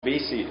be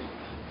seated.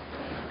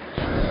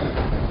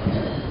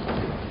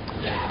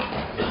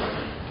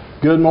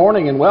 Good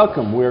morning and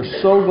welcome. We're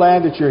so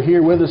glad that you're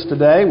here with us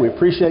today. We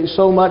appreciate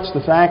so much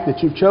the fact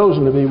that you've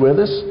chosen to be with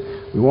us.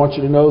 We want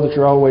you to know that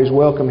you're always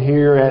welcome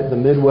here at the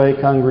Midway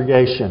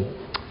congregation.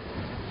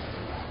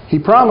 He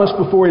promised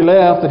before he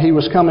left that he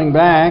was coming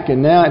back,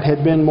 and now it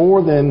had been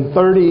more than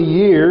 30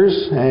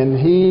 years and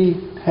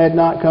he had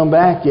not come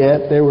back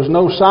yet. There was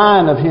no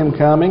sign of him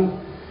coming.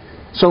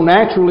 So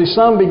naturally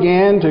some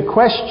began to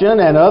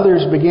question and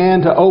others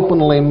began to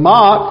openly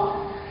mock.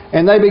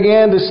 And they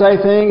began to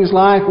say things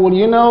like, well,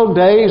 you know,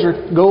 days are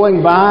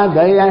going by,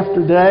 day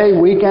after day,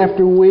 week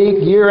after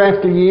week, year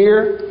after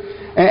year,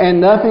 and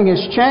nothing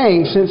has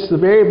changed since the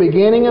very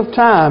beginning of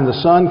time.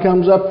 The sun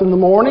comes up in the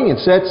morning and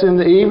sets in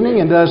the evening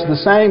and does the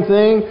same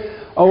thing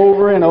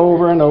over and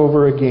over and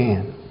over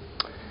again.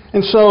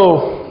 And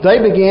so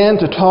they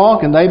began to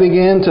talk and they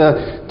began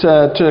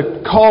to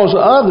cause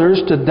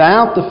others to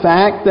doubt the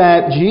fact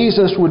that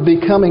Jesus would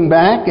be coming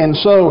back. And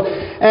so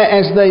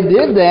as they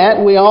did that,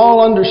 we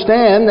all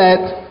understand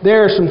that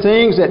there are some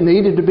things that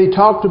needed to be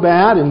talked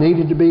about and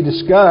needed to be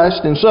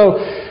discussed. And so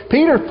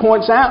Peter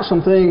points out some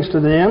things to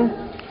them.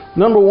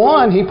 Number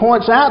one, he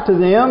points out to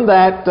them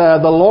that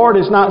the Lord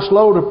is not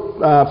slow to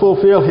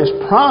fulfill His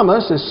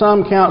promise, as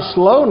some count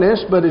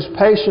slowness, but is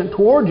patient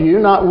toward you,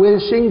 not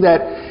wishing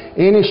that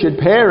any should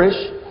perish.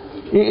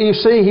 You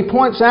see, he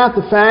points out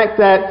the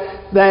fact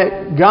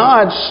that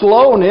God's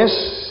slowness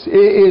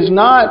is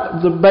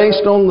not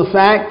based on the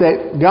fact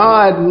that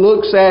God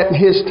looks at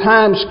His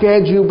time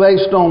schedule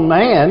based on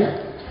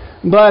man,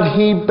 but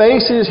He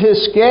bases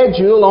His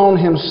schedule on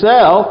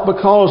Himself,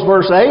 because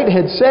verse 8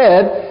 had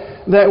said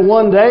that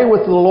one day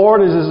with the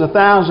Lord is as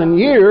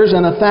 1,000 years,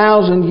 and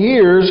 1,000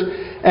 years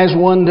as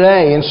one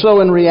day. And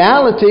so in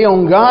reality,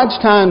 on God's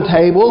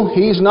timetable,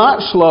 He's not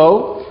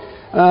slow.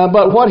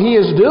 But what He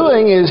is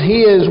doing is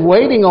He is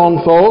waiting on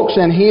folks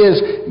and He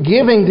is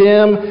giving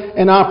them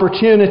an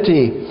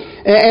opportunity.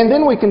 And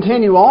then we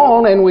continue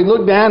on and we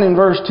look down in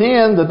verse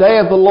 10, the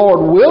day of the Lord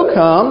will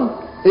come.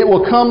 It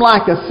will come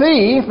like a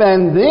thief,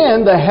 and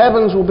then the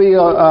heavens will be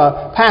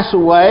pass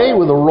away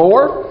with a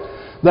roar.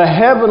 The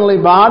heavenly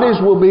bodies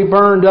will be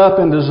burned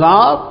up and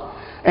dissolved.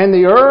 And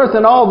the earth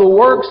and all the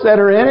works that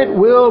are in it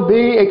will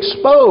be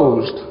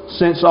exposed.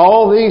 Since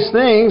all these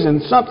things, and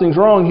something's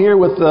wrong here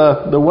with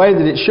the way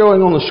that it's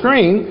showing on the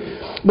screen,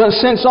 but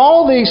since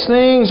all these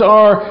things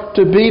are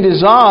to be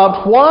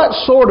dissolved, what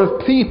sort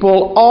of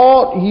people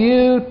ought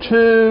you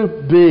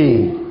to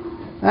be?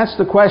 That's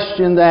the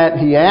question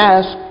that he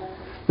asked.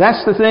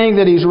 That's the thing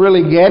that he's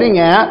really getting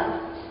at.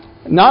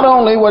 Not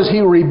only was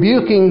he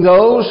rebuking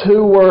those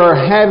who were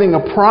having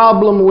a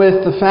problem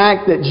with the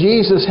fact that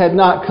Jesus had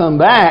not come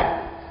back,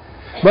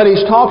 but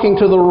he's talking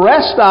to the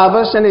rest of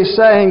us and he's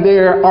saying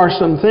there are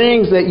some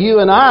things that you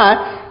and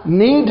I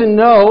need to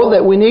know,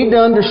 that we need to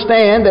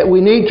understand, that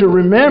we need to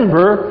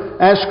remember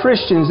as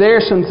Christians.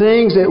 There are some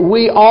things that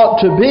we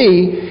ought to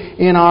be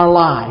in our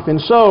life. And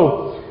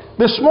so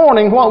this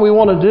morning what we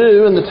want to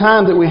do in the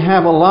time that we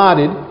have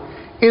allotted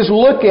is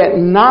look at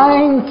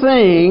 9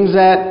 things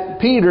that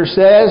Peter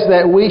says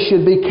that we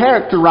should be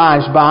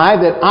characterized by,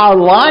 that our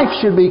life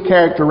should be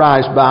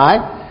characterized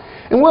by.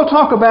 And we'll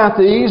talk about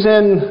these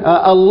in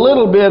a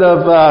little bit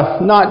of,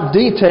 not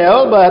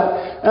detail,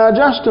 but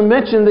just to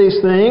mention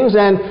these things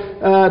and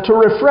to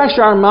refresh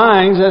our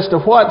minds as to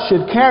what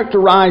should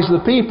characterize the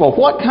people,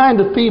 what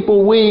kind of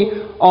people we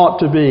ought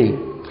to be.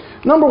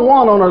 Number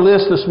 1 on our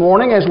list this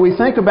morning, as we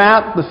think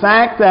about the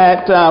fact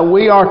that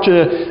we are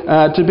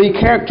to be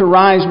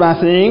characterized by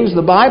things,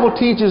 the Bible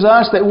teaches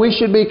us that we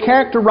should be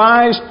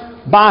characterized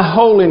by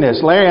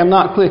holiness. Larry, I'm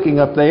not clicking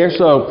up there,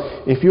 so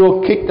if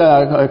you'll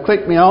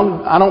click me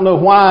on, I don't know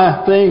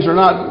why things are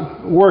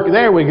not working.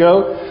 There we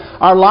go.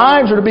 Our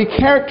lives are to be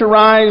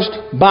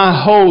characterized by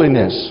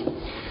holiness.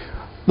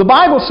 The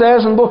Bible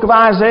says in the book of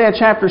Isaiah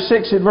chapter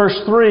 6 at verse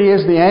 3,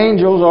 as the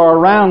angels are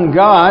around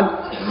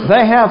God,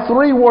 they have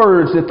 3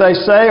 words that they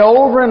say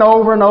over and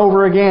over and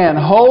over again.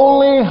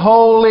 Holy,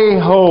 holy,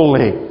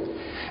 holy.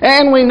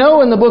 And we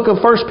know in the book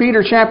of 1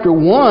 Peter chapter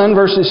 1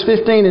 verses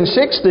 15 and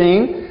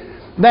 16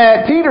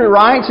 that Peter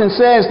writes and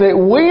says that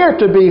we are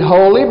to be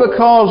holy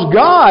because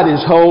God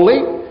is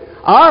holy.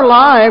 Our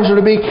lives are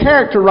to be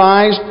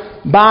characterized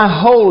by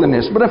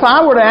holiness. But if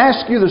I were to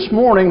ask you this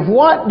morning,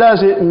 what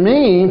does it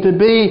mean to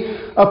be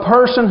a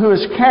person who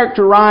is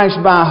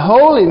characterized by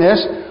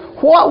holiness,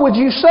 what would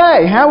you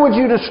say? How would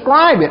you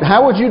describe it?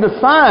 How would you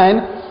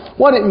define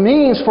what it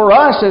means for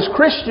us as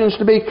Christians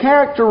to be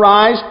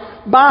characterized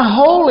by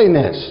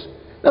holiness?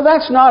 Now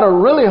that's not a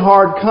really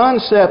hard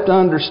concept to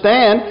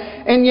understand,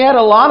 and yet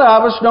a lot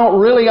of us don't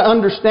really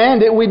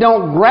understand it. We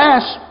don't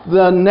grasp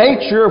the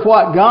nature of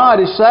what God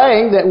is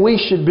saying that we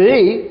should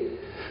be.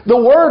 The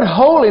word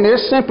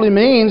holiness simply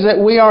means that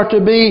we are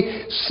to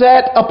be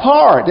set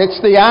apart. It's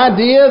the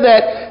idea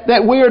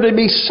that we are to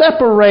be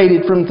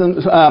separated from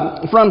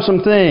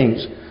some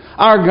things.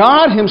 Our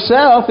God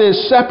Himself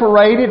is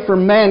separated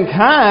from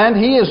mankind.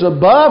 He is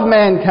above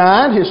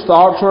mankind. His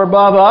thoughts are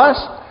above us.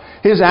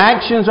 His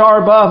actions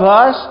are above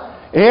us.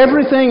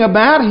 Everything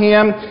about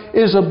Him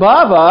is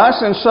above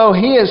us, and so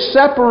He is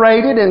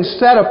separated and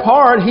set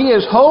apart. He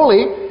is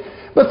holy.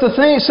 But the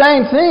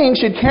same thing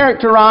should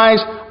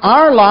characterize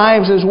our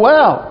lives as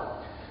well.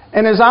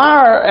 And as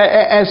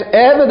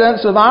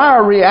evidence of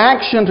our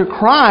reaction to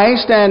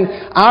Christ and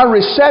our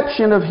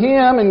reception of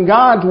Him and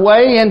God's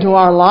way into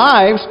our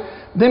lives,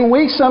 then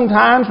we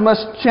sometimes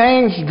must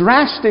change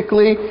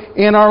drastically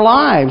in our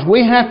lives.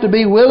 We have to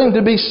be willing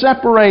to be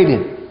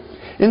separated.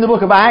 In the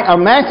book of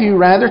Matthew,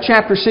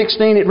 chapter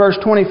 16 at verse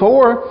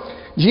 24,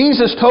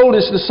 Jesus told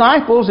His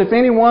disciples, if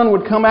anyone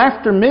would come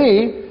after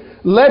me,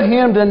 let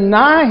him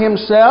deny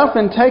himself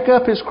and take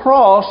up his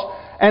cross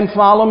and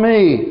follow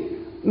me.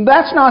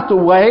 That's not the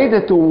way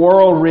that the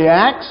world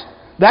reacts.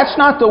 That's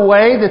not the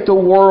way that the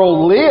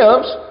world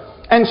lives.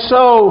 And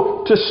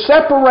so to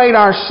separate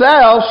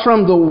ourselves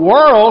from the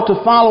world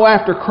to follow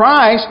after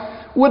Christ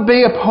would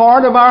be a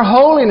part of our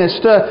holiness,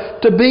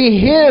 to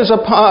be His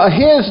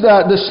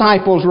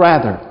disciples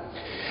rather.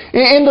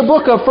 In the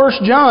book of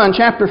 1 John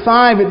chapter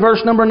 5 at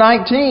verse number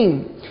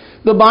 19,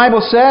 the Bible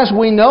says,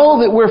 we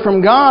know that we're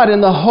from God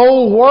and the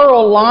whole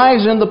world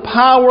lies in the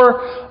power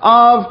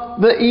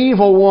of the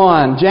evil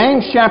one.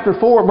 James chapter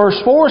 4 verse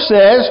 4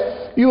 says,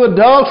 you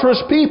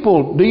adulterous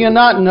people, do you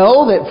not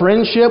know that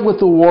friendship with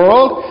the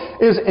world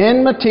is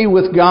enmity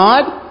with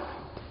God?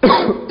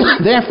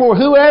 Therefore,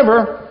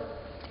 whoever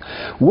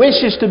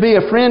wishes to be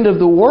a friend of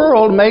the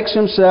world makes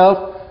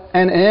himself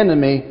an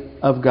enemy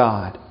of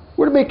God.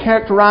 We're to be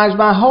characterized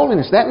by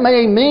holiness. That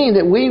may mean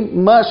that we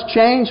must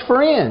change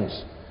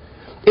friends.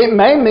 It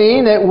may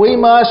mean that we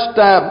must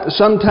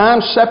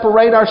sometimes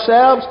separate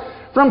ourselves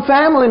from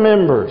family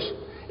members.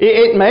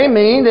 It may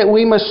mean that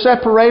we must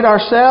separate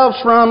ourselves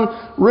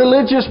from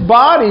religious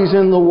bodies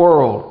in the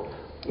world.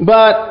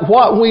 But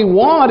what we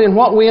want and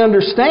what we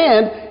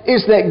understand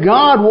is that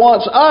God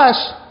wants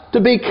us to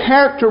be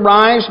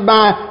characterized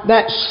by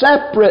that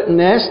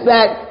separateness,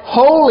 that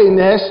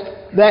holiness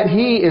that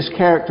He is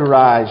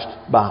characterized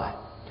by.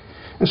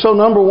 And so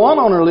number one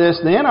on our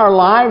list then, our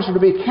lives are to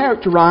be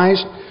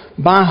characterized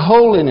by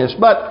holiness.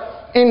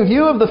 But in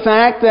view of the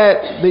fact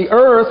that the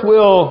earth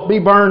will be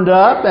burned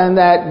up and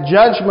that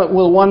judgment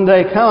will one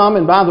day come,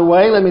 and by the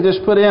way, let me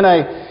just put in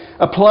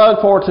a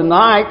plug for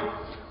tonight.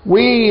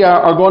 We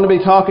are going to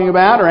be talking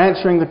about or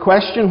answering the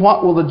question,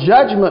 what will the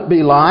judgment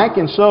be like?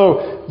 And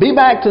so be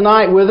back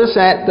tonight with us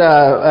at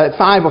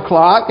 5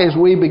 o'clock as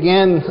we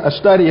begin a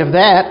study of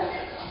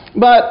that.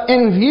 But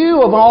in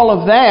view of all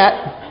of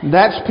that,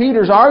 that's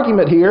Peter's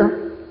argument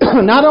here.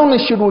 Not only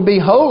should we be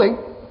holy,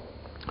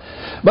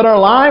 but our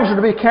lives are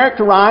to be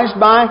characterized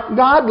by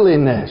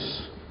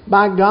godliness.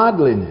 By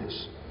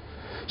godliness.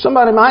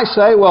 Somebody might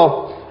say,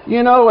 well,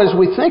 you know, as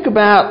we think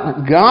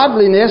about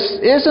godliness,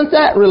 isn't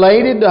that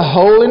related to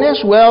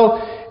holiness?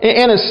 Well,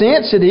 in a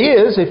sense it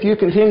is. If you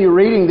continue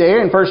reading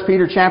there in 1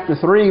 Peter chapter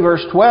 3,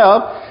 verse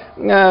 12,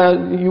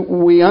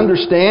 we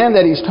understand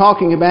that he's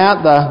talking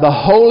about the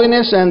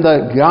holiness and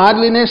the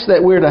godliness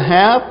that we're to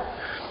have.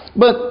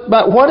 But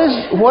what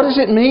does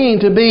it mean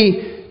to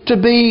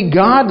be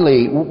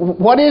godly?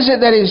 What is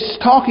it that he's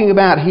talking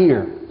about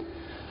here?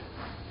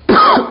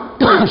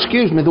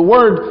 Excuse me. The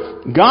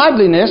word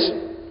godliness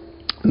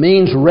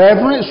means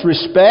reverence,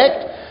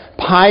 respect,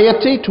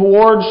 piety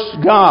towards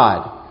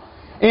God.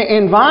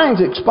 In Vine's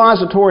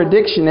expository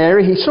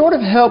dictionary, he sort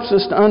of helps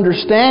us to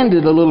understand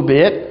it a little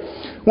bit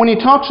when he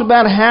talks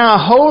about how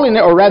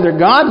holiness, or rather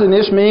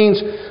godliness, means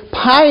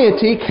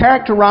piety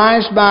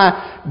characterized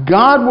by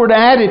Godward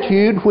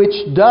attitude which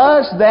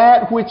does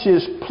that which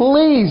is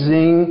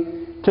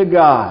pleasing to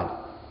God.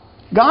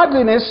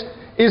 Godliness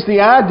is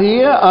the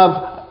idea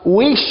of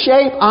we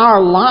shape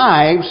our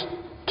lives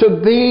to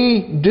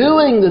be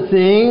doing the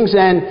things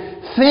and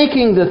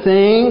thinking the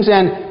things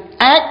and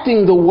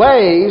acting the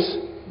ways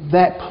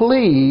that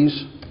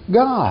please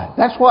God.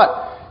 That's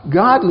what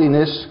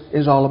godliness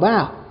is all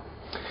about.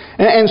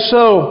 And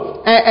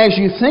so, as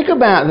you think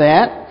about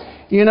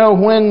that, you know,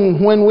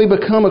 when we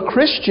become a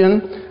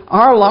Christian,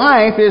 our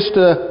life is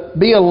to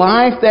be a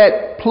life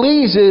that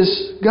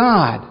pleases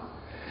God.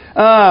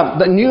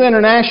 The New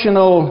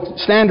International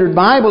Standard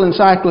Bible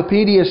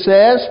Encyclopedia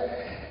says,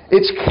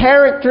 its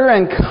character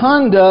and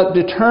conduct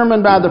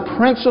determined by the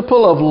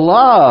principle of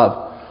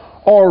love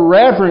or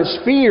reverence,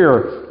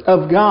 fear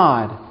of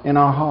God in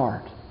our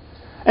heart.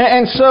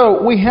 And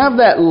so we have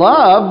that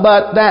love,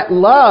 but that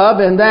love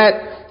and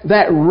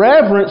that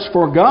reverence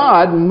for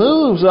God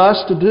moves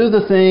us to do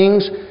the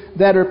things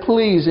that are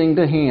pleasing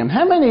to Him.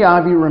 How many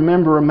of you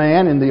remember a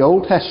man in the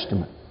Old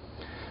Testament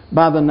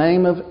by the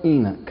name of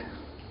Enoch?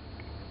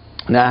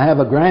 Now, I have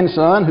a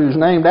grandson who's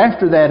named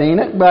after that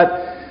Enoch,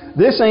 but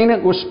this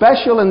Enoch was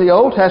special in the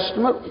Old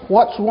Testament.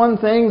 What's one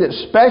thing that's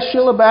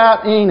special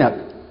about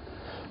Enoch?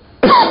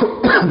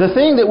 The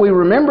thing that we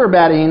remember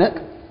about Enoch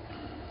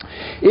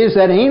is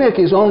that Enoch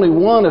is only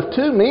one of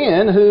two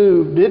men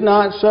who did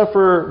not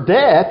suffer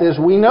death as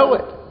we know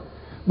it,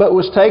 but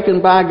was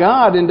taken by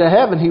God into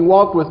heaven. He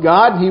walked with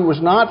God. He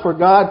was not, for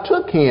God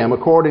took him,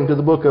 according to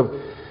the book of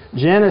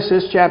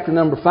Genesis, chapter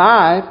number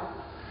 5.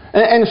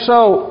 And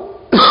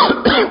so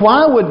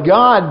Why would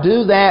God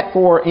do that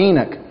for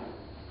Enoch?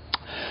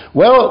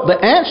 Well, the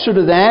answer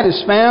to that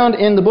is found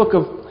in the book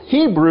of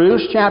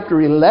Hebrews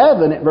chapter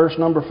 11 at verse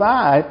number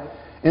 5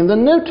 in the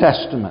New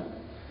Testament.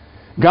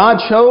 God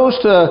chose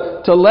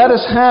to let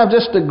us have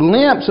just a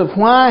glimpse of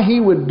why He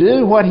would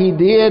do what He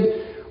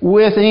did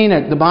with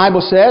Enoch. The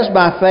Bible says,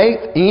 by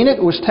faith Enoch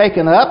was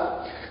taken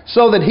up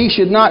so that he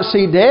should not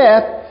see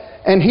death,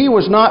 and he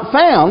was not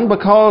found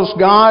because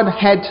God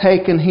had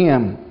taken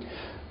him.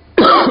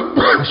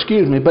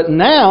 Excuse me. But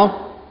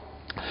now,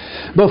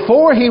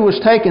 before he was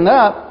taken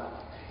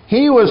up,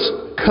 he was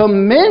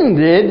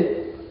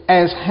commended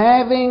as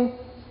having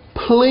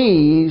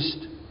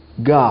pleased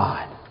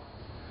God.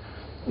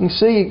 You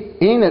see,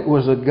 Enoch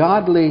was a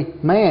godly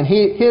man.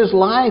 His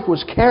life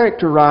was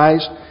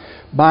characterized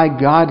by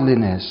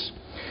godliness.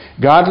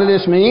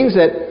 Godliness means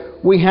that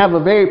we have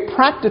a very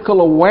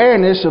practical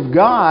awareness of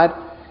God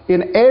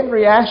in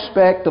every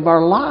aspect of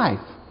our life.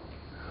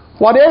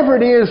 Whatever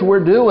it is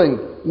we're doing,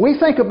 we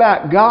think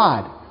about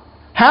God.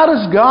 How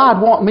does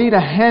God want me to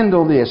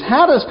handle this?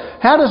 How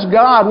does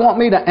God want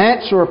me to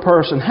answer a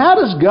person? How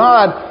does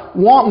God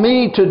want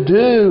me to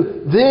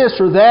do this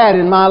or that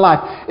in my life?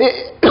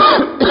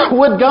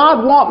 Would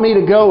God want me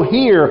to go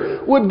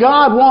here? Would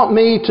God want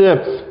me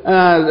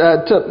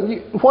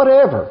to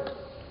whatever?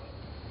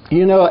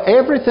 You know,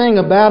 everything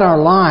about our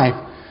life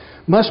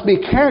must be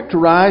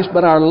characterized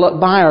by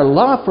our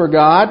love for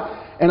God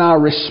and our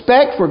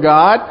respect for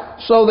God,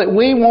 so that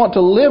we want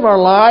to live our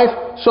life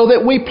so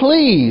that we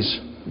please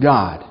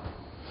God.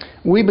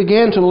 We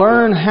begin to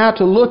learn how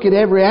to look at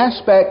every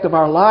aspect of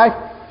our life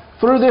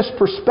through this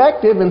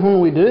perspective, and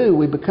when we do,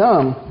 we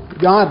become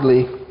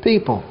godly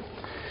people.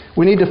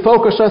 We need to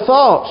focus our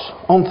thoughts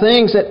on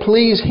things that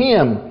please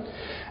Him.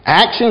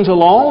 Actions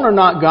alone are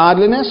not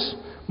godliness.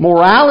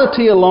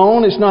 Morality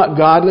alone is not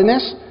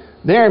godliness.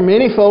 There are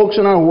many folks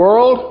in our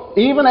world,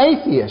 even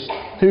atheists,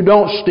 who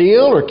don't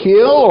steal or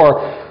kill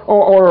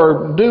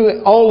or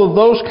do all of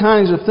those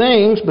kinds of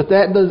things, but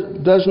that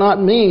does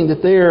not mean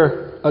that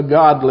they're a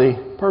godly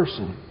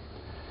person.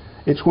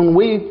 It's when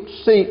we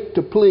seek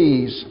to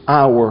please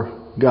our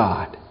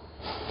God.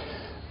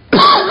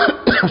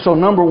 So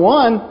number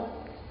one,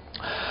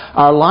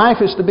 our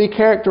life is to be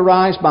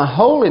characterized by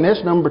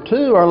holiness. Number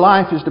two, our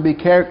life is to be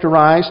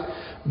characterized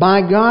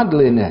by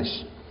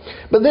godliness.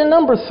 But then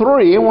number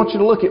three, I want you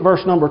to look at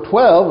verse number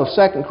 12 of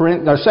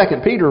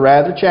 2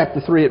 Peter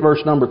chapter 3 at verse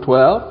number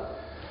 12.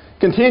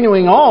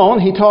 Continuing on,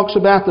 he talks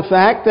about the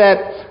fact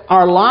that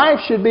our life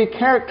should be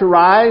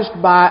characterized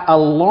by a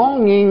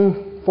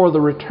longing for the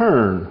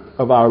return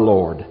of our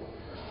Lord.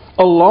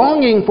 A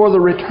longing for the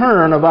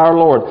return of our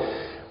Lord.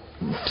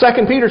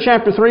 2 Peter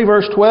chapter 3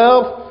 verse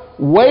 12,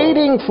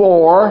 waiting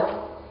for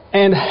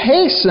and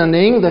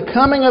hastening the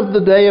coming of the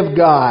day of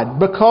God,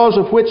 because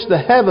of which the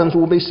heavens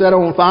will be set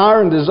on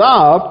fire and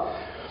dissolved,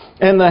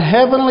 and the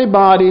heavenly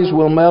bodies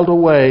will melt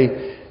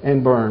away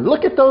and burn.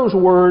 Look at those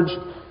words,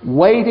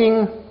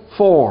 waiting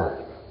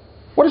for.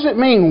 What does it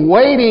mean,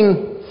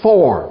 waiting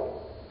for?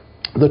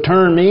 The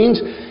term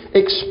means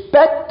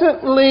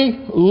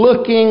expectantly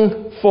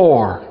looking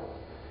for.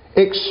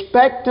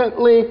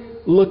 Expectantly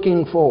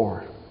looking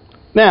for.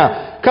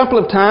 Now, a couple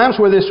of times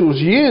where this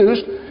was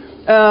used,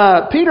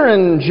 Peter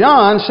and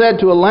John said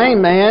to a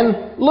lame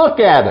man, look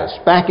at us,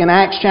 back in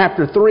Acts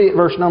chapter 3 at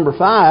verse number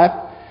 5.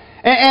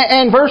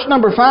 And verse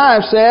number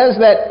 5 says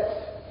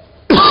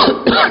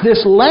that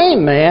this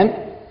lame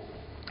man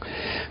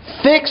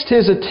fixed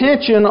his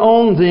attention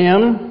on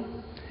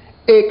them,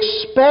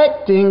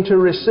 expecting to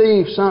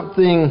receive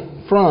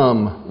something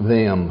from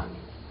them.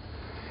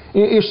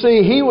 You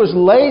see, he was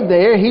laid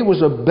there, he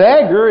was a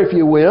beggar, if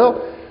you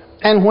will,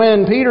 and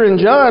when Peter and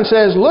John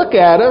says, look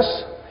at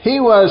us, he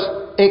was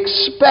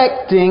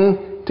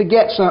expecting to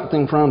get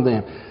something from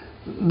them.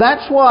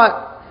 That's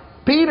what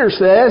Peter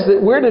says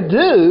that we're to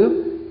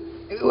do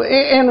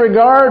in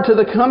regard to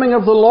the coming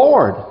of the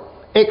Lord.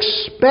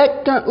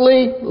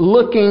 Expectantly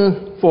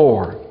looking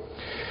for.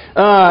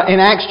 In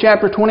Acts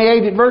chapter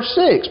 28 at verse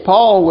 6,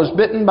 Paul was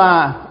bitten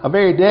by a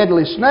very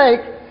deadly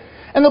snake,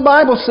 and the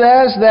Bible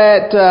says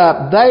that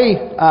they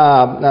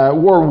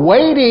were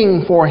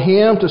waiting for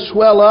him to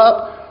swell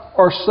up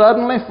or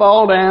suddenly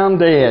fall down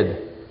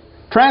dead.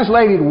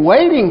 Translated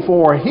waiting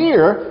for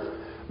here,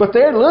 but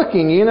they're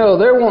looking,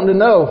 they're wanting to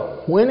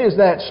know, when is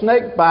that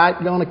snake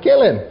bite going to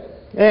kill him?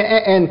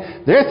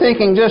 And they're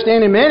thinking just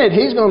any minute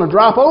he's going to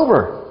drop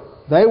over.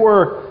 They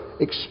were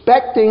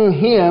expecting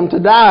him to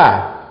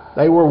die.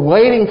 They were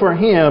waiting for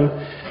him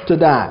to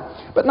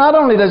die. But not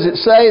only does it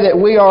say that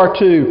we are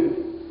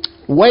to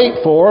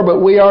wait for,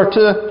 but we are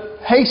to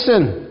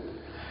hasten.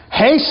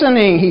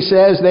 Hastening, he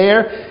says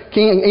there,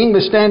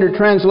 English Standard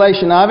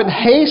Translation of it,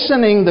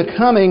 hastening the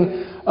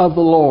coming of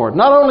the Lord.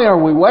 Not only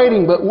are we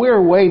waiting, but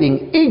we're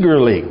waiting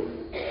eagerly.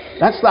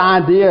 That's the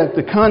idea,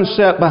 the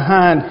concept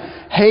behind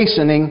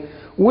hastening.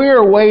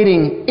 We're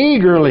waiting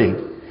eagerly.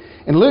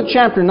 In Luke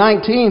chapter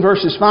 19,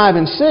 verses 5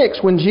 and 6,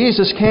 when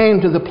Jesus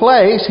came to the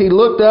place, He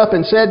looked up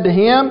and said to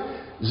him,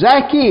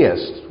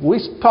 Zacchaeus. We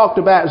talked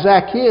about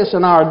Zacchaeus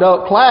in our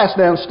adult class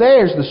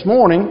downstairs this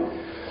morning.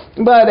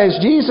 But as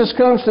Jesus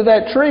comes to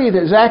that tree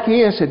that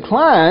Zacchaeus had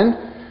climbed,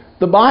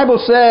 the Bible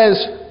says,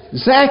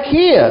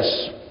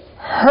 Zacchaeus,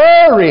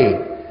 hurry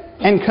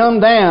and come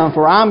down,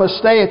 for I must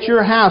stay at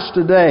your house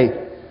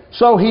today.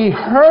 So he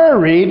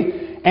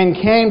hurried and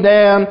came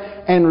down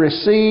and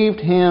received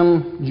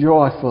him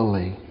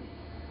joyfully.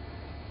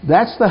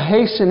 That's the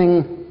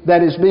hastening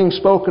that is being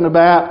spoken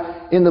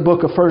about in the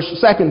book of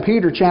 2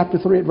 Peter chapter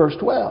 3 at verse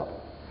 12.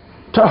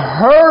 To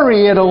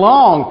hurry it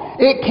along.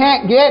 It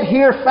can't get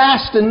here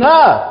fast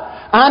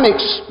enough. I'm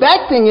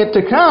expecting it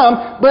to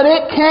come, but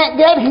it can't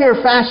get here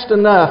fast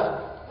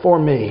enough for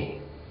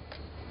me.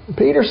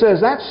 Peter says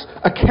that's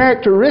a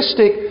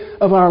characteristic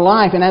of our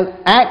life. In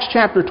Acts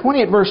chapter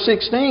 20 at verse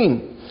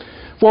 16,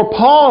 for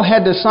Paul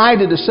had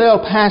decided to sail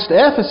past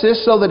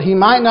Ephesus so that he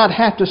might not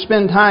have to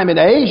spend time in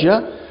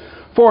Asia,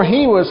 for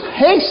he was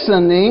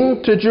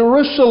hastening to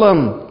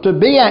Jerusalem, to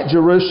be at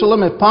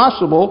Jerusalem if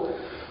possible,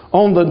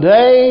 on the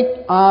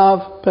day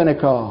of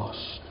Pentecost.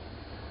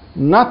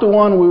 Not the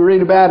one we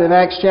read about in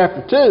Acts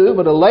chapter 2,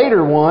 but a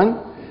later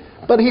one.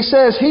 But he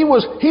says he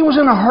was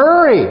in a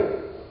hurry.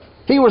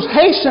 He was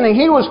hastening.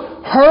 He was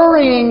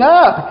hurrying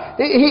up.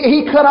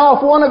 He cut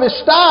off one of his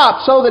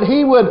stops so that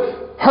he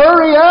would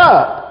hurry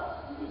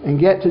up and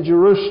get to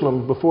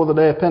Jerusalem before the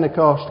day of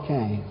Pentecost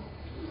came.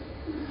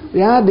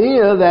 The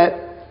idea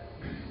that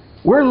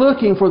we're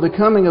looking for the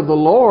coming of the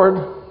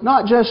Lord,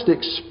 not just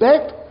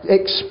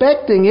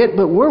expecting it,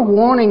 but we're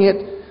wanting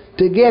it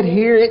to get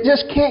here. It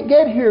just can't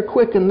get here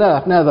quick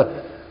enough. Now,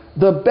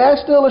 the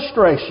best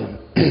illustration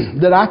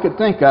that I could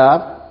think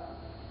of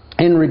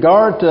in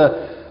regard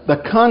to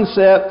the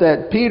concept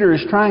that Peter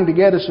is trying to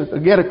get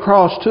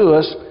across to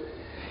us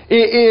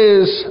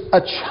is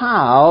a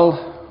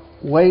child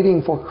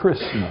waiting for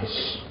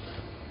Christmas.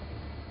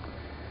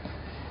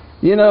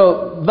 You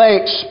know, they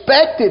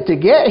expect it to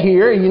get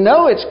here. You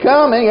know it's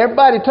coming.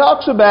 Everybody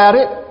talks about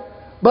it.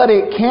 But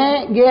it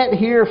can't get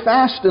here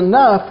fast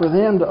enough for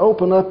them to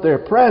open up their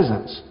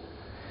presents.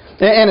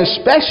 And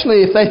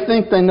especially if they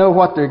think they know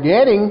what they're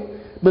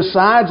getting,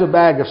 besides a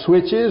bag of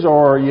switches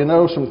or,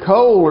 some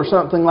coal or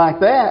something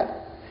like that.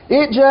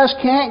 It just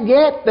can't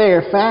get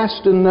there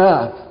fast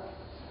enough.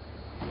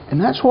 And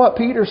that's what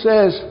Peter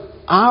says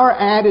our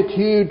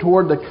attitude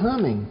toward the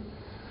coming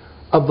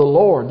of the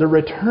Lord, the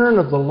return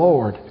of the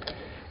Lord,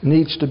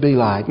 needs to be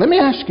like. Let me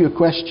ask you a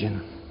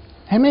question.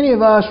 How many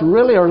of us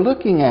really are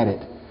looking at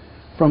it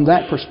from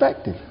that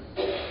perspective?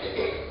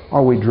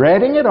 Are we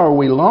dreading it or are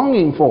we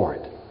longing for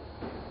it?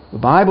 The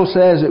Bible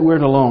says that we're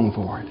to long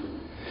for it.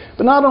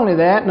 But not only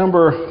that,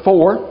 number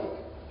 4,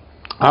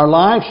 our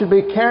lives should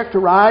be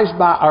characterized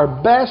by our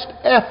best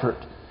effort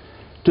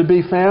to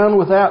be found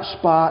without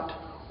spot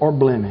or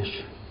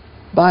blemish.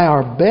 By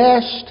our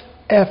best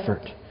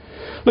effort.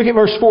 Look at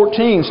verse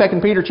 14,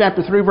 2 Peter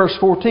chapter 3, verse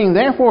 14.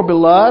 Therefore,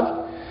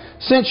 beloved,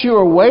 since you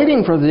are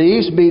waiting for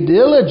these, be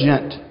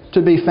diligent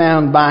to be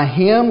found by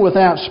Him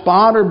without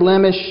spot or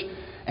blemish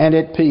and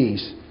at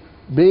peace.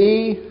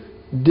 Be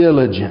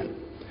diligent.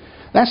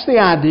 That's the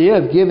idea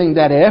of giving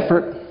that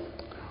effort.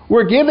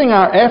 We're giving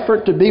our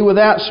effort to be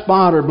without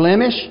spot or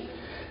blemish.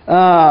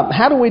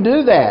 How do we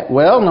do that?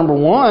 Well, number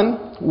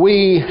 1,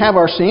 we have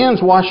our sins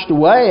washed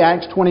away.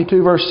 Acts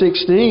 22, verse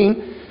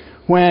 16.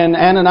 When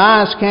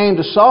Ananias came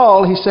to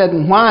Saul, he said,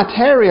 "Why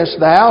tarriest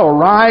thou?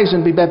 Arise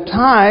and be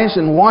baptized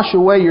and wash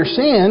away your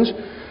sins,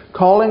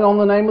 calling on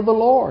the name of the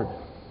Lord."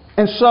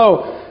 And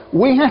so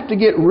we have to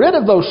get rid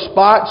of those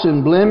spots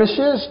and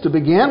blemishes to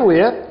begin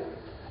with.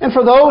 And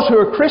for those who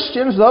are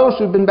Christians, those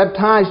who have been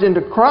baptized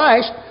into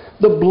Christ,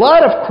 the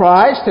blood of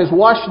Christ has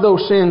washed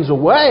those sins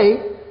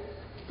away.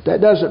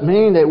 That doesn't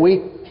mean that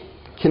we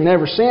can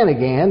never sin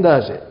again,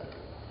 does it?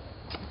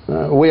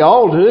 We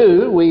all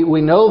do.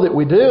 We know that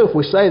we do. If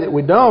we say that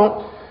we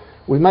don't,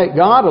 we make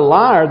God a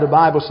liar, the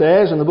Bible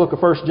says in the book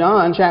of 1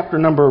 John, chapter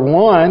number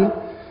 1.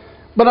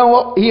 But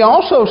he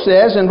also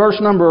says in verse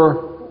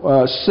number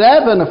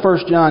 7 of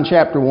 1 John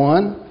chapter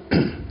 1,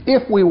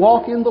 if we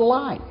walk in the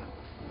light,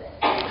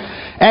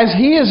 as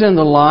He is in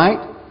the light,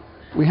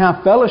 we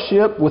have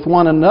fellowship with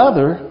one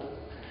another,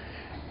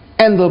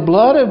 and the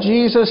blood of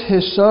Jesus,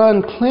 His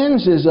Son,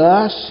 cleanses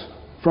us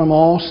from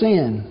all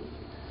sin.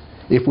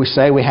 If we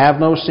say we have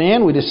no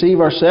sin, we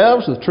deceive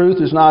ourselves, the truth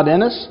is not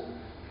in us.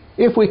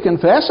 If we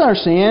confess our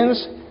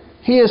sins,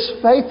 He is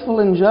faithful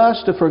and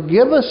just to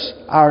forgive us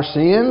our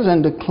sins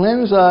and to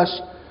cleanse us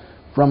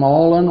from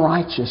all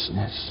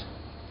unrighteousness.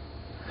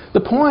 The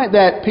point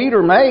that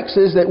Peter makes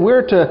is that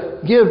we're to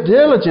give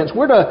diligence.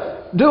 We're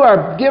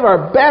to give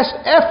our best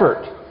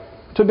effort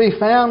to be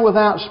found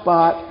without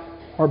spot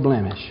or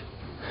blemish.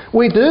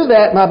 We do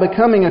that by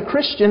becoming a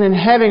Christian and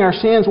having our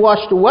sins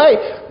washed away.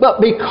 But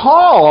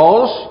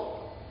because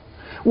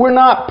we're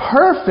not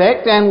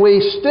perfect and we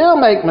still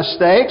make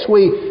mistakes,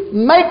 we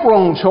make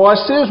wrong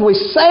choices, we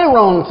say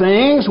wrong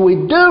things, we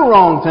do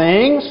wrong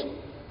things,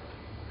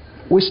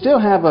 we still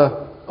have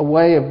a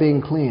way of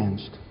being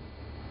cleansed.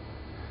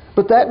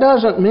 But that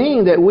doesn't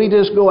mean that we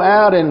just go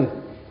out and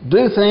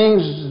do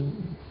things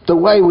the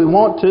way we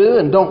want to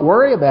and don't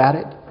worry about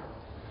it.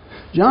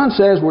 John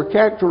says we're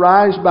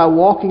characterized by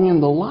walking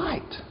in the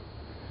light.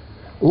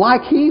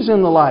 like He's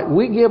in the light.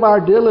 We give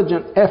our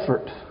diligent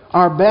effort,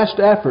 our best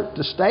effort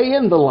to stay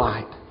in the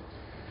light.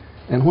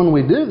 And when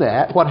we do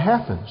that, what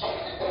happens?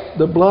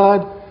 The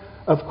blood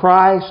of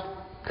Christ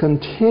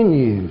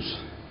continues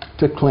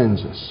to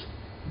cleanse us.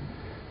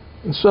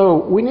 And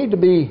so we need to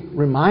be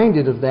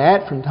reminded of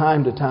that from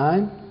time to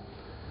time.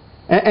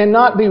 And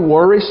not be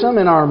worrisome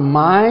in our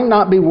mind,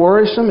 not be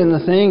worrisome in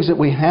the things that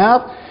we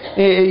have,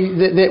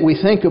 that we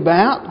think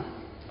about.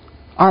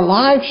 Our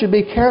life should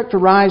be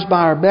characterized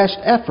by our best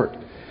effort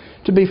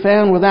to be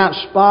found without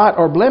spot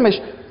or blemish.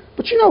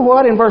 But you know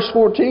what? In verse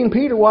 14,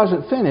 Peter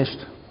wasn't finished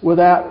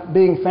without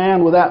being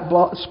found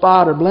without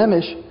spot or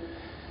blemish.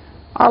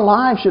 Our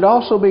lives should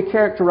also be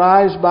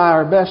characterized by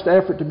our best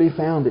effort to be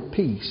found at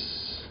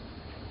peace.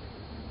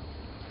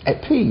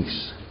 At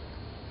peace.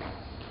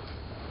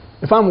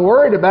 If I'm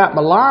worried about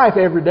my life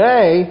every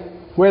day,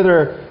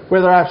 whether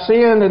I've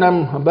sinned and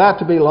I'm about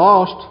to be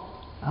lost,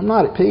 I'm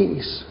not at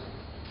peace.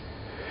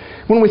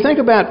 When we think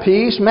about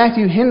peace,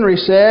 Matthew Henry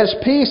says,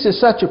 peace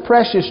is such a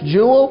precious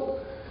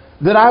jewel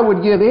that I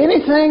would give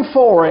anything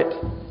for it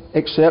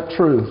except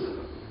truth.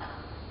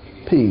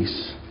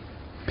 Peace.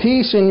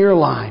 Peace in your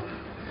life.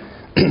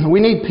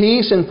 We need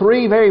peace in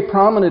three very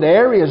prominent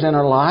areas in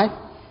our life.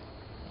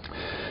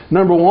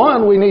 Number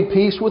one, we need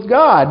peace with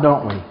God,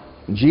 don't we?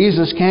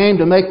 Jesus came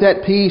to make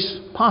that peace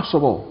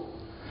possible.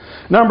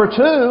 Number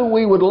two,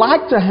 we would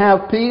like to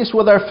have peace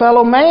with our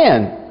fellow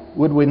man,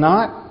 would we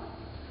not?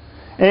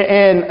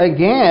 And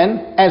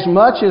again, as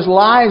much as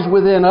lies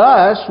within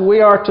us,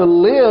 we are to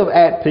live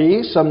at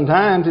peace.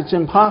 Sometimes it's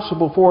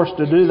impossible for us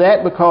to do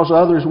that because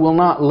others will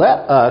not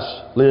let us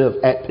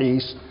live at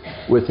peace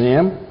with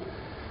them.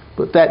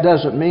 But that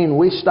doesn't mean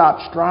we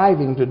stop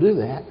striving to do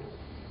that.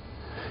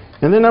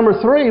 And then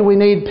number three, we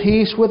need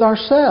peace with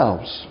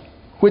ourselves,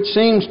 which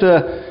seems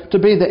to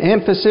be the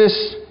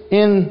emphasis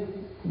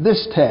in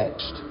this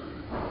text.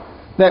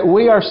 That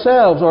we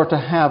ourselves are to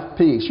have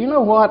peace. You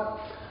know what?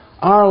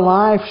 Our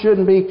life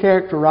shouldn't be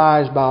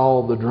characterized by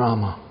all the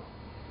drama.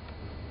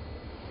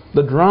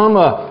 The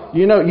drama,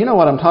 you know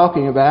what I'm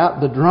talking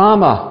about. The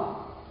drama.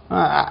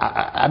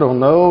 I don't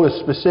know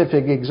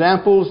specific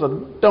examples.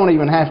 I don't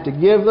even have to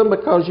give them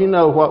because you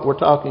know what we're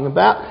talking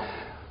about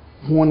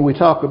when we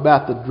talk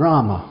about the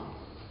drama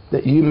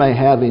that you may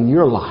have in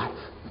your life.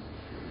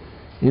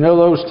 You know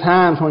those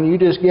times when you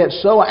just get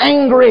so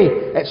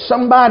angry at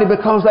somebody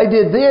because they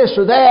did this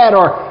or that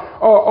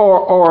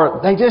or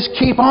they just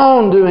keep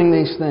on doing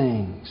these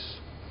things.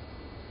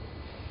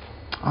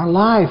 Our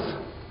life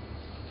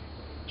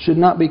should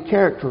not be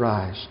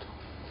characterized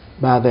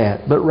by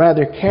that, but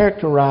rather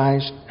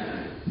characterized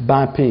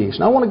by peace.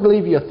 Now I want to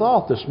leave you a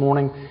thought this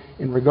morning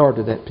in regard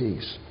to that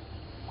peace.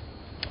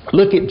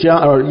 Look at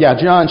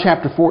John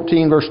chapter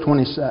 14, verse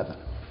 27.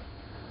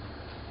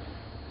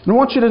 And I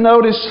want you to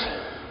notice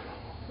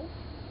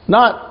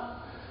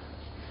not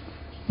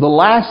the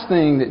last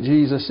thing that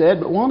Jesus said,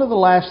 but one of the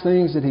last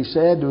things that He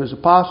said to His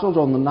apostles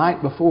on the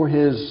night before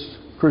His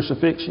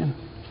crucifixion.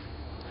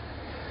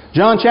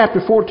 John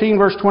chapter 14,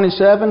 verse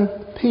 27,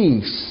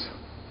 peace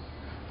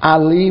I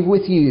leave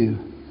with you.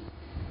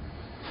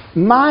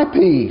 My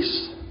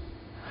peace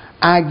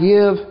I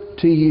give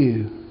to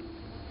you.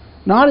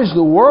 Not as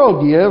the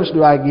world gives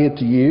do I give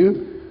to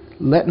you.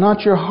 Let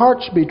not your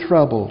hearts be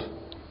troubled,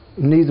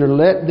 neither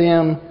let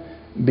them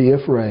be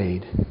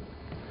afraid.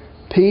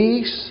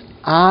 Peace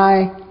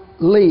I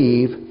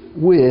leave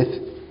with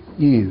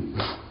you.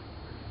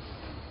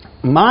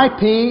 My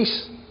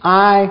peace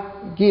I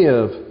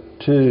give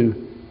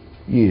to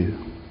you.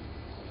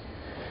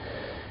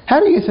 How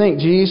do you think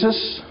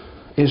Jesus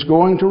is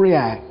going to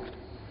react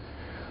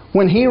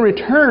when He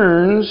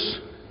returns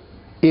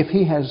if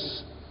He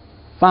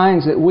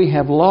finds that we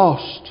have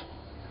lost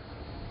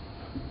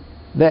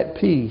that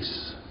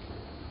peace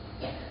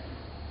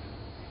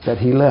that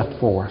He left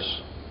for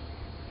us?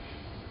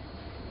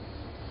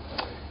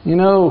 You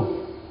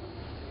know,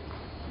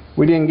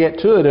 we didn't get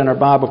to it in our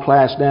Bible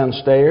class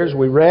downstairs.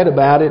 We read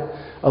about it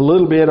a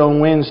little bit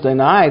on Wednesday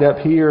night up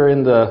here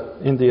in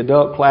the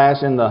adult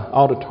class in the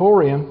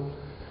auditorium.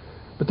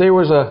 But there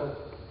was a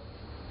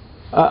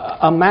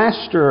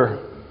master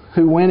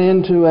who went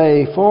into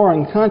a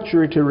foreign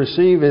country to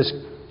receive his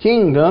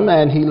kingdom,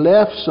 and he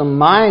left some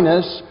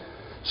money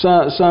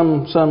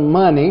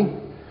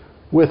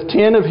with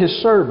 10 of his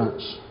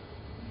servants.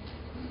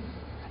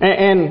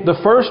 And the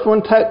first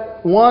one took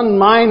 1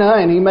 mina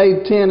and he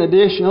made 10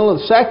 additional.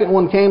 The second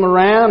one came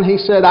around. He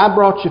said, I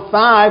brought you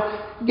 5.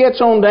 Gets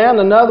on down.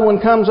 Another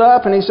one comes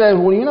up and he says,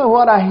 well, you know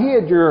what? I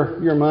hid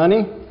your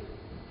money.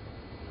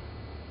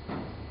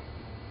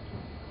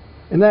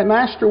 And that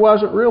master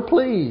wasn't real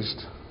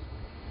pleased.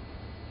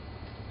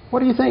 What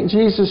do you think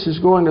Jesus is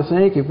going to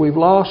think if we've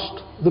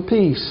lost the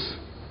peace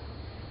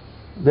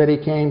that He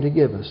came to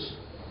give us?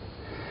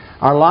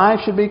 Our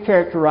life should be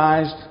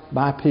characterized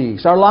by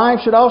peace. Our life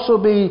should also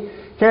be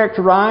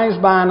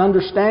characterized by an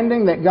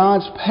understanding that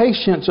God's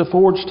patience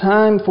affords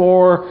time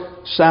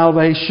for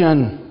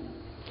salvation.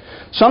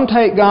 Some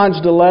take God's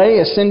delay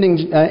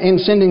in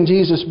sending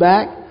Jesus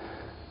back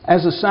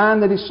as a sign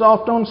that He's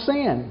soft on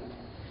sin.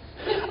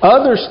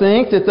 Others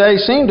seem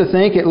to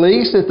think at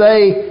least, that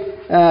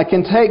they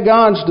can take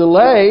God's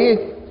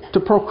delay to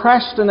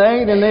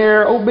procrastinate in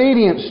their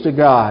obedience to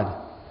God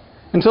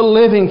and to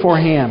living for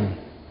Him.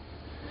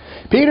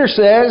 Peter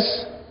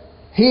says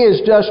He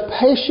is just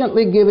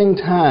patiently giving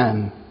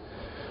time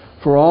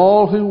for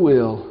all who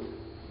will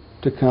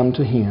to come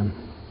to Him.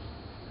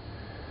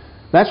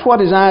 That's what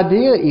His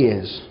idea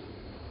is.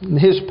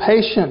 His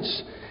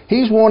patience.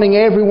 He's wanting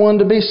everyone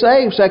to be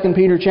saved. 2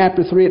 Peter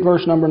chapter 3 at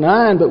verse number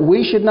 9. But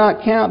we should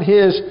not count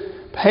His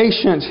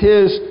patience,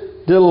 His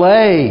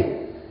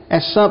delay,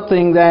 as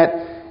something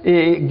that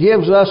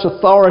gives us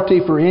authority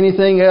for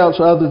anything else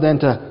other than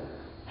to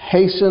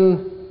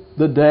hasten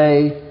the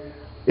day,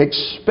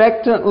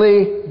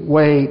 expectantly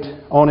wait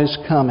on His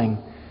coming.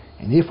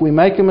 And if we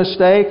make a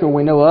mistake or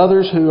we know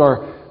others who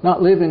are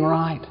not living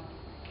right,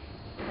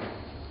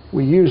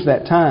 we use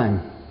that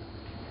time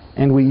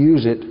and we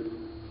use it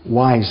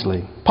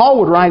wisely. Paul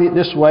would write it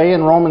this way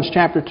in Romans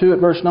chapter 2 at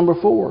verse number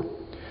 4.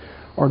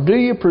 Or do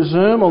you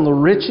presume on the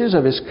riches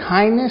of His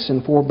kindness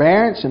and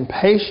forbearance and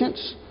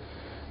patience,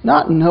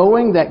 not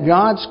knowing that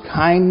God's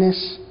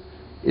kindness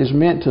is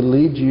meant to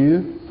lead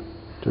you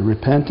to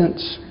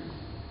repentance?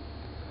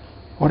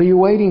 What are you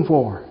waiting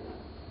for?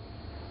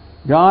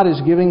 God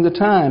is giving the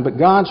time, but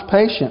God's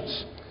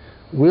patience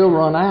will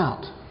run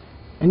out.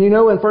 And you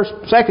know in 1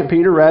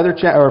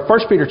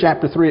 Peter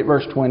chapter 3 at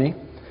verse 20,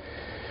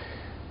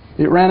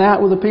 it ran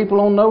out with the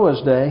people on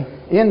Noah's day,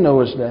 in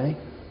Noah's day.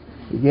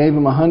 He gave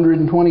them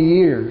 120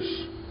 years.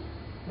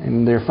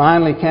 And there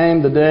finally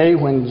came the day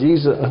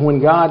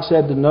when God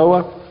said to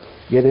Noah,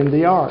 get into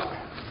the ark.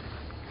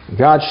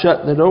 God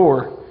shut the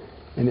door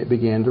and it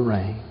began to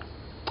rain.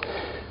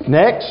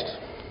 Next,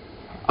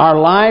 our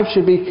lives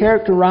should be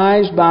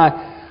characterized by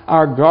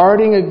our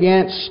guarding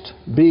against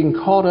being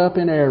caught up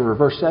in error.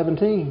 Verse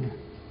 17.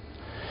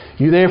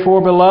 You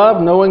therefore,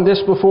 beloved, knowing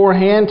this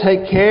beforehand,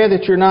 take care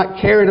that you're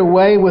not carried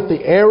away with the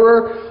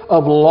error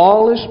of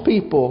lawless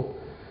people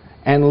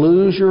and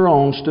lose your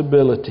own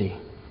stability.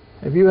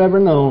 Have you ever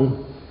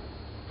known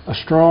a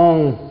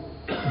strong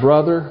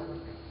brother,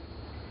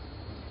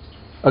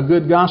 a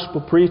good gospel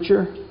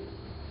preacher,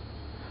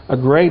 a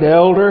great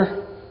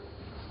elder,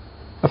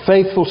 a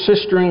faithful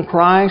sister in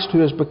Christ who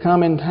has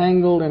become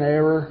entangled in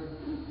error,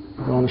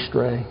 gone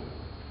astray?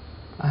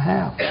 I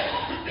have.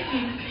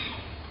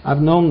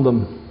 I've known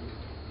them.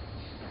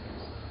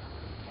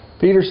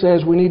 Peter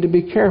says we need to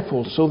be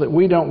careful so that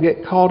we don't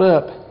get caught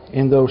up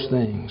in those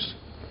things.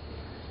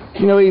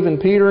 You know, even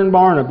Peter and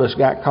Barnabas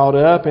got caught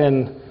up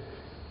in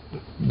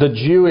the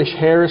Jewish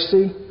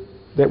heresy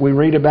that we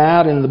read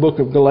about in the book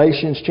of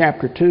Galatians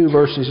chapter 2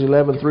 verses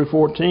 11 through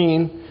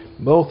 14.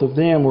 Both of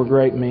them were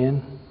great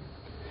men.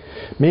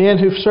 Men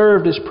who've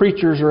served as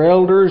preachers or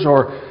elders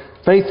or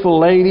faithful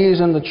ladies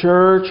in the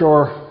church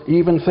or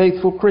even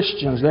faithful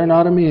Christians. They're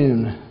not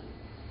immune.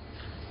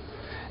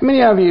 How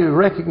many of you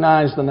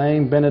recognize the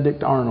name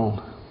Benedict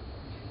Arnold?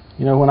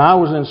 You know, when I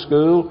was in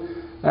school,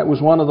 that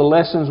was one of the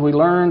lessons we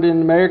learned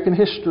in American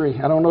history.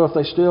 I don't know if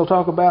they still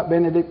talk about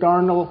Benedict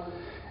Arnold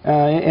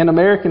in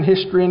American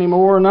history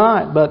anymore or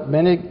not, but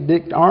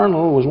Benedict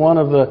Arnold was one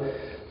of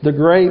the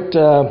great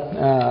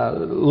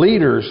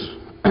leaders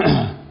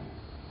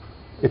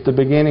at the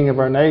beginning of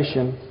our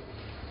nation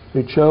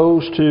who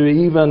chose to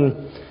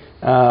even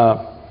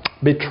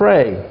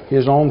betray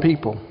his own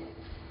people.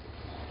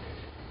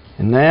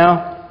 And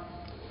now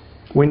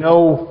we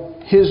know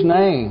his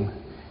name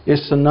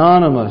is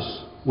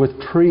synonymous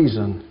with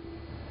treason.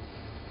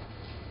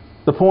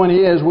 The point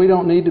is, we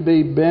don't need to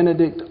be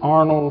Benedict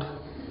Arnold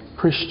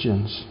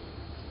Christians,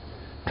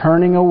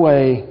 turning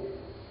away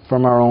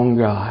from our own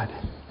God.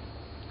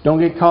 Don't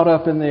get caught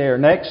up in there.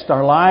 Next,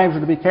 our lives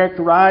are to be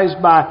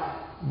characterized by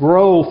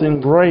growth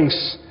in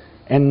grace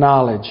and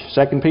knowledge.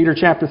 2 Peter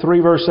chapter 3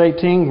 verse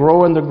 18,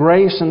 grow in the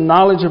grace and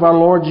knowledge of our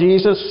Lord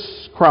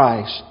Jesus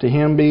Christ. To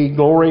Him be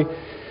glory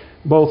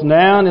both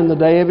now and in the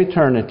day of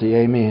eternity.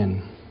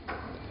 Amen.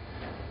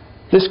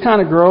 This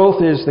kind of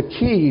growth is the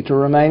key to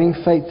remaining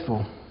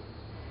faithful.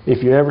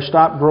 If you ever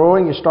stop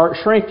growing, you start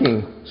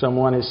shrinking,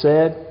 someone has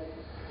said.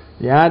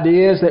 The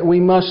idea is that we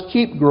must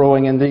keep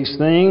growing in these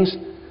things.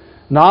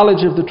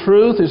 Knowledge of the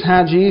truth is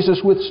how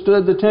Jesus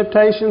withstood the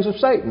temptations of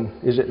Satan,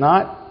 is it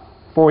not?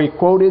 For He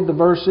quoted the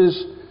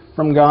verses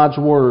from God's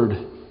Word.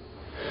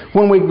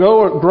 When we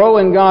grow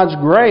in God's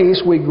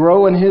grace, we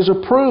grow in His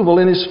approval,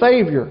 in His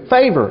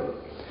favor.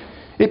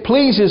 It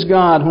pleases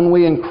God when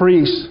we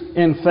increase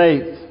in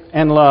faith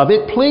and love.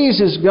 It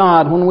pleases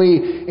God when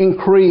we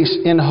increase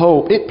in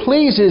hope. It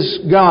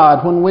pleases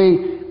God when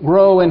we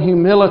grow in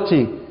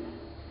humility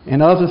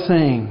and other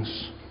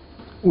things.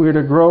 We're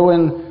to grow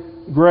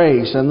in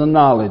grace and the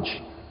knowledge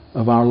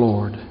of our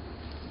Lord.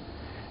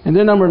 And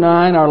then number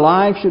 9, our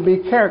life should be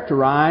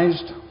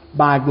characterized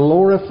by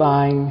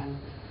glorifying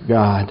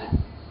God.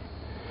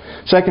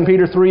 2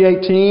 Peter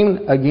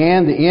 3:18,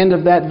 again, the end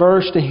of that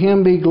verse, to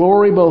Him be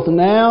glory both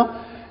now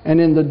and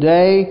in the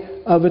day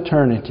of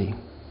eternity.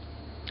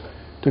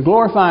 To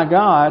glorify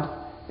God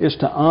is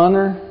to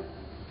honor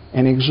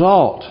and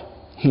exalt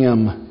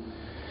Him.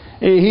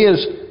 He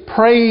is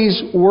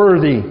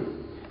praiseworthy,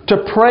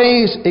 to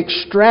praise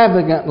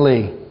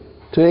extravagantly,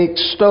 to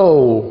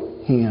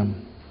extol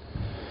Him.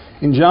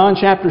 In John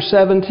chapter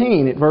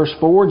 17, at verse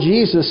 4,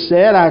 Jesus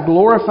said, I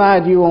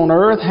glorified you on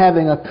earth,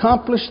 having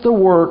accomplished the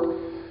work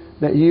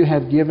that you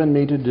have given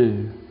me to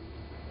do.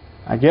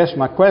 I guess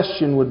my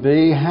question would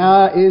be,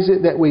 how is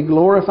it that we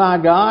glorify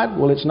God?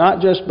 Well, it's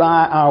not just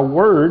by our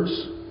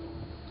words.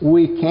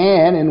 We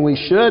can and we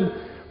should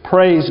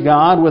praise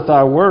God with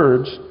our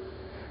words.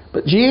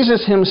 But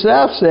Jesus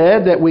Himself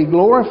said that we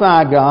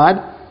glorify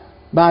God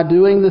by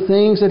doing the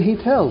things that He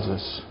tells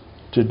us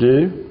to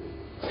do.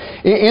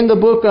 In the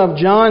book of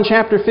John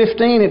chapter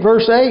 15 at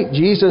verse 8,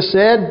 Jesus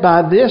said,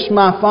 By this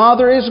my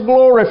Father is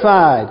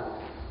glorified,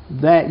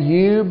 that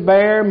you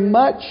bear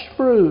much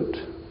fruit.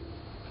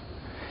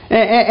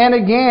 And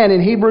again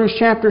in Hebrews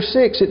chapter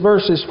 6 at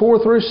verses 4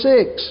 through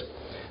 6,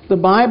 the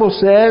Bible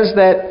says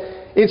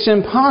that it's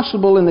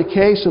impossible in the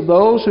case of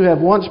those who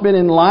have once been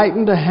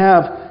enlightened to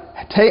have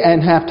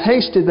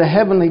tasted the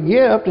heavenly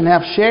gift and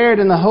have shared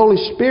in the Holy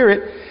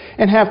Spirit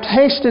and have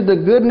tasted the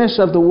goodness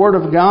of the Word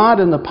of God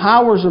and the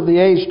powers of the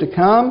age to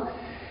come,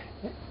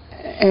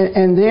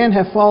 and then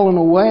have fallen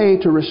away,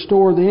 to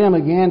restore them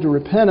again to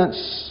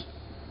repentance,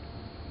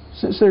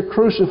 since they're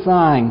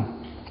crucifying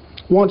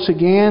once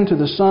again to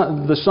the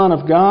Son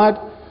of God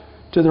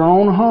to their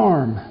own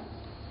harm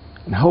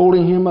and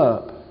holding Him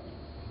up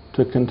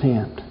to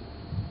contempt.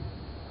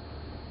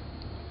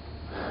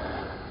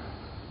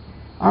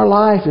 Our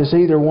life is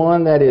either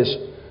one that is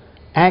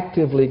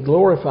actively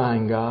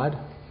glorifying God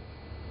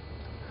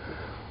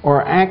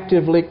or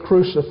actively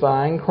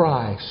crucifying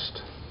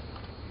Christ.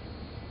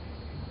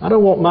 I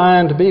don't want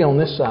mine to be on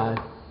this side.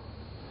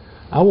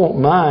 I want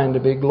mine to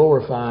be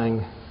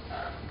glorifying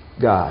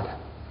God.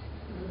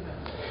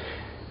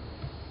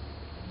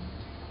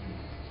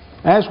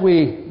 As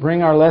we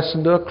bring our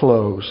lesson to a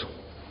close,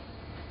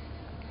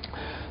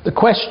 the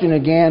question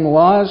again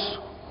was,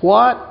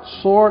 what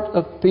sort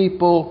of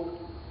people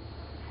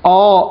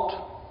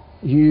ought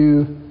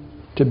you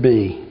to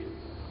be?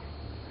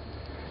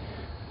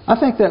 I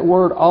think that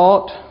word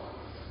ought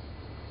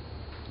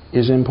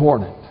is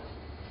important.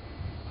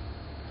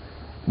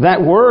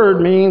 That word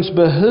means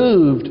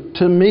behooved,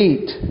 to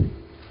meet,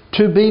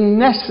 to be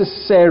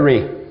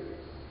necessary,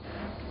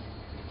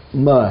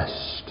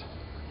 must.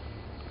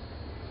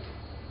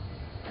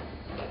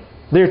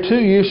 There are two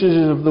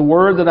usages of the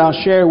word that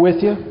I'll share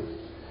with you.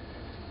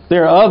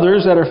 There are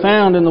others that are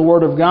found in the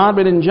Word of God,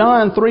 but in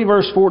John 3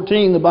 verse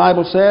 14 the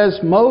Bible says,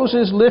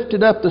 Moses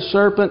lifted up the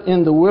serpent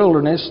in the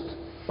wilderness,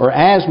 or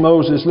as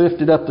Moses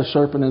lifted up the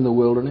serpent in the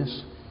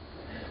wilderness,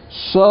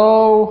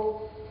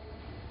 so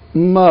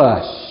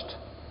must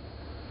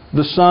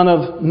the Son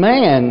of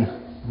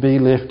Man be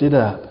lifted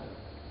up.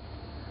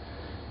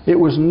 It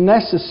was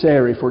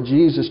necessary for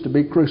Jesus to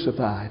be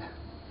crucified.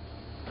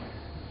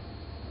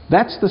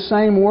 That's the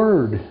same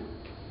word,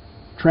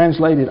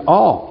 translated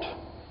ought.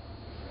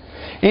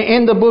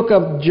 In the book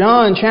of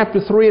John, chapter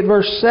 3 at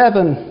verse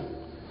 7,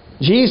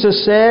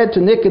 Jesus said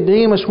to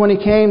Nicodemus when he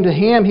came to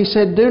him, He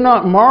said, Do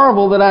not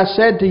marvel that I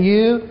said to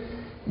you,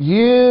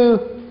 you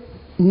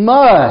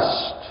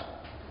must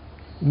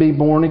be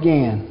born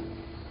again.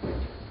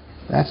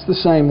 That's the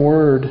same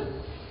word.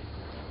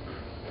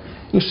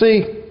 You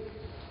see,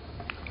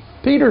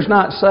 Peter's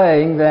not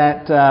saying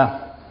that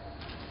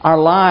our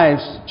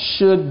lives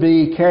should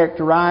be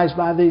characterized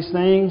by these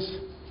things,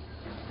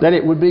 that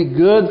it would be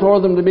good for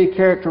them to be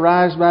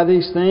characterized by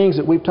these things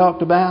that we've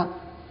talked about.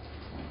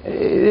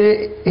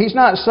 He's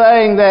not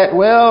saying that,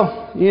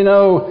 well, you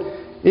know,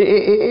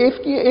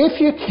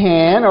 if you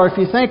can, or if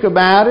you think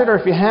about it, or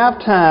if you have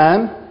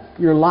time,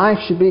 your life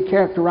should be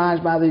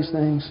characterized by these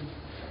things.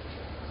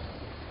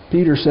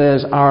 Peter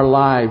says our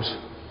lives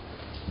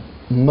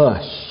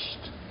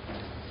must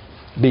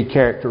be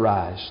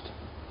characterized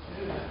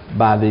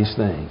by these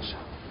things.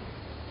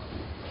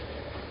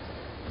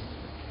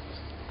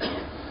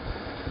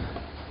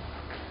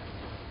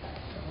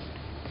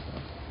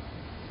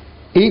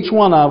 Each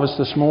one of us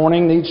this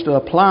morning needs to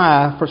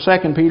apply for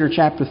 2 Peter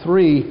chapter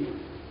 3,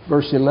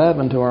 verse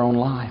 11 to our own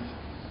life.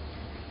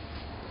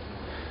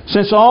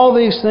 Since all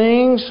these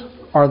things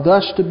are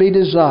thus to be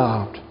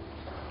dissolved,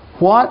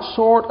 what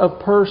sort of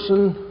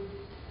person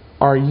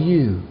are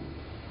you?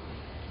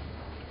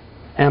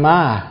 Am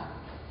I?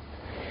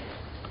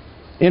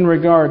 In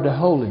regard to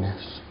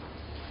holiness.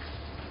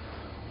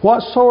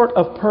 What sort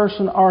of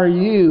person are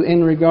you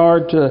in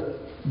regard to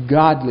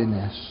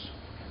godliness?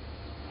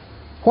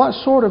 What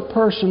sort of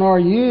person are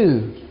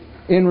you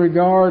in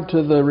regard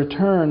to the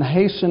return,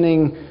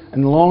 hastening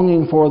and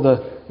longing for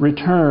the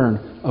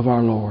return of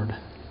our Lord?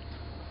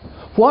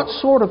 What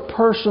sort of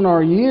person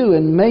are you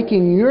in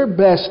making your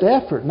best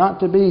effort not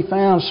to be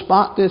found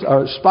spotless,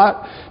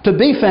 to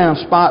be found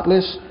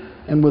spotless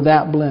and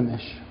without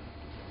blemish?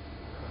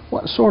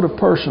 What sort of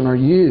person are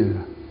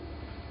you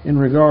in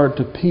regard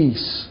to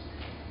peace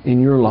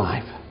in your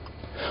life?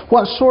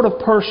 What sort of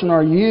person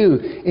are you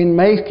in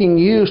making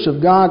use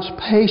of God's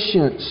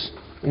patience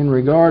in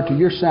regard to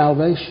your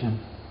salvation?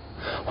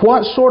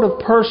 What sort of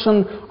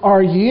person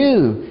are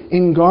you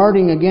in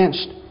guarding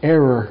against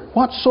error?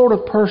 What sort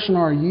of person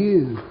are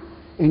you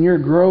in your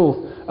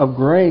growth of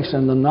grace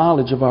and the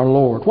knowledge of our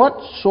Lord? What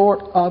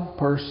sort of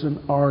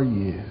person are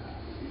you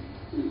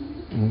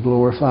in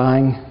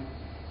glorifying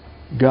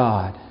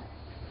God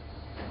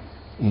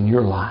in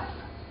your life?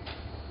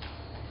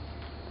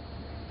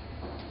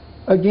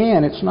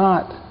 Again, it's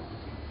not,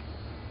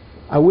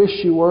 I wish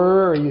you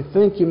were, or you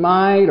think you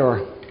might,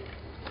 or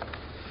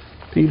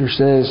Peter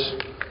says,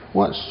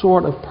 what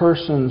sort of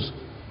persons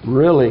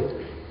really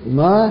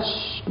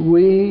must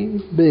we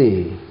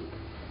be?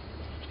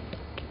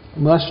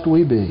 Must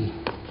we be?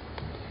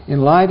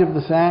 In light of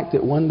the fact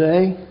that one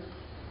day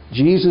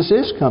Jesus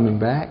is coming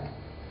back,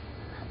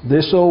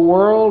 this old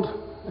world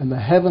and the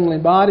heavenly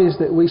bodies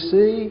that we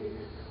see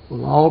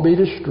will all be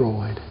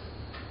destroyed.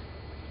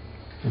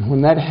 And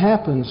when that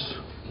happens,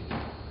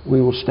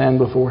 we will stand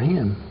before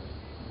Him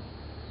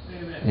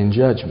in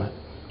judgment.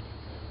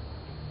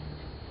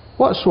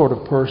 What sort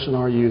of person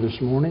are you this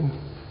morning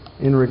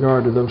in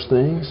regard to those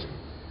things?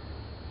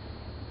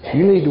 If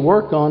you need to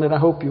work on it, I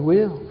hope you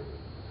will.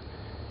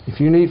 If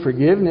you need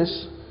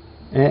forgiveness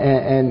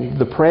and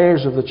the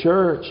prayers of the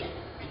church,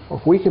 or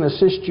if we can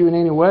assist you in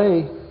any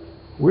way,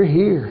 we're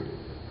here.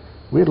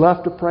 We'd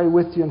love to pray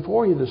with you and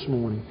for you this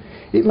morning.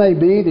 It may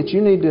be that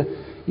you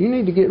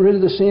need to get rid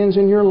of the sins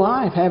in your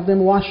life, have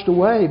them washed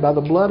away by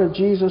the blood of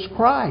Jesus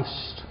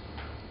Christ,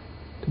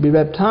 to be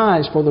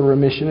baptized for the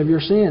remission of your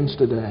sins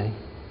today.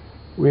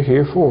 We're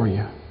here for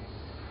you.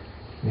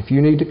 If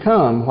you need to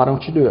come, why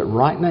don't you do it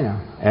right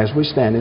now as we stand